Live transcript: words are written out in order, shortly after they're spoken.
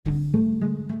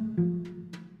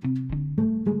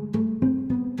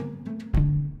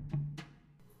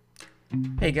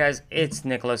Hey guys, it's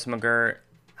Nicholas McGurr,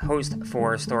 host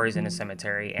for Stories in a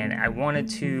Cemetery, and I wanted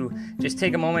to just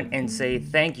take a moment and say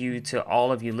thank you to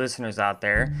all of you listeners out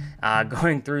there.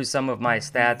 Going through some of my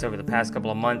stats over the past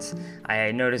couple of months,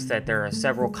 I noticed that there are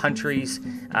several countries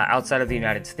outside of the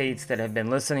United States that have been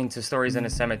listening to Stories in a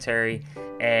Cemetery,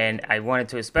 and I wanted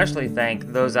to especially thank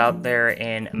those out there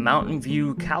in Mountain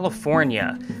View,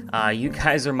 California. You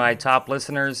guys are my top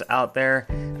listeners out there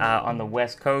on the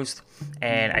West Coast,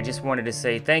 and I just wanted to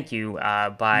say thank you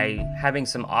by having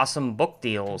some awesome book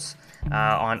deals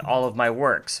on all of my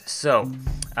works. So,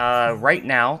 right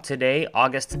now, today,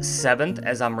 August 7th,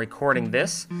 as I'm recording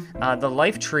this, the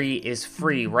Life Tree is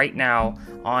free right now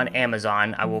on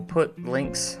Amazon. I will put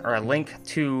a link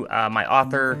to my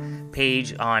author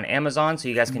page on Amazon so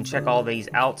you guys can check all these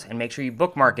out and make sure you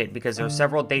bookmark it because there are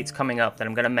several dates coming up that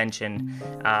I'm going to mention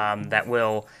that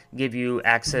will give you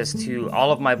access to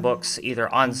all of my books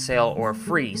either on sale or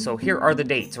free. So here are the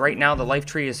dates. Right now, the Life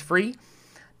Tree is free.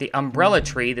 The Umbrella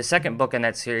Tree, the second book in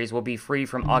that series, will be free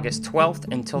from August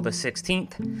 12th until the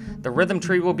 16th. The Rhythm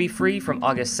Tree will be free from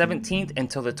August 17th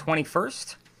until the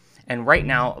 21st. And right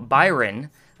now,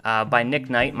 Byron, by Nick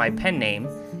Knight, my pen name,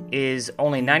 is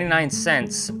only 99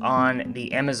 cents on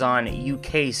the Amazon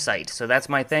UK site. So that's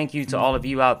my thank you to all of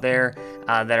you out there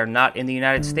that are not in the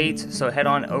United States. So head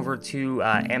on over to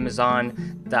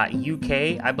Amazon.uk,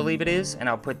 I believe it is, and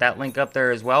I'll put that link up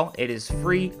there as well. It is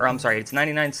free, it's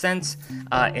 99 cents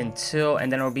and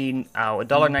then it'll be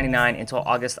 $1.99 until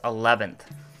August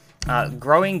 11th.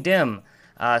 Growing Dim.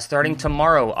 Starting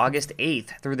tomorrow, August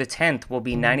 8th through the 10th, will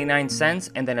be 99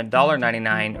 cents and then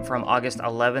 $1.99 from August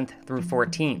 11th through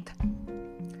 14th.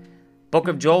 Book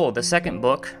of Joel, the second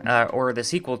book, or the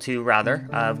sequel to, rather,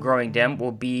 of Growing Dim,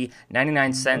 will be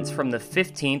 99 cents from the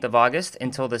 15th of August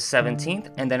until the 17th,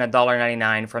 and then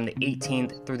 $1.99 from the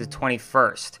 18th through the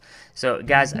 21st. So,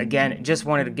 guys, again, just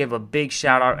wanted to give a big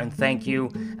shout out and thank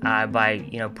you by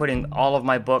putting all of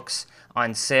my books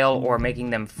on sale or making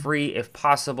them free if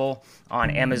possible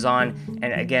on Amazon.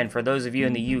 And again, for those of you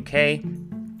in the UK,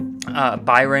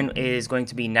 Byron is going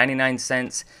to be 99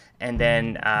 cents and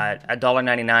then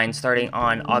 $1.99 starting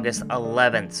on August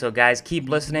 11th. So guys, keep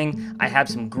listening. I have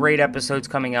some great episodes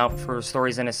coming out for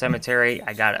Stories in a Cemetery.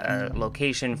 I got a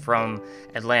location from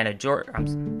Savannah, Georgia,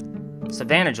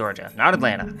 not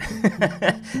Atlanta.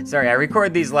 Sorry, I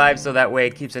record these live so that way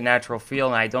it keeps a natural feel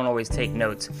and I don't always take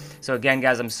notes. So again,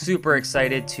 guys, I'm super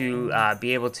excited to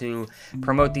be able to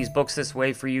promote these books this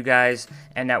way for you guys,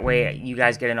 and that way you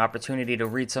guys get an opportunity to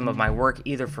read some of my work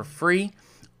either for free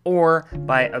or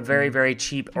by a very, very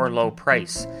cheap or low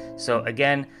price. So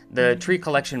again, the Tree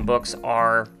Collection books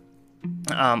are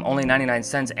only 99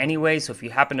 cents anyway, so if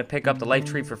you happen to pick up the Life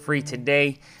Tree for free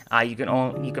today, you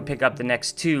can pick up the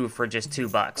next two for just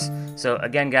 $2. So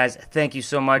again, guys, thank you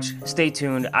so much. Stay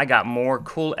tuned. I got more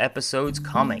cool episodes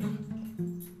coming.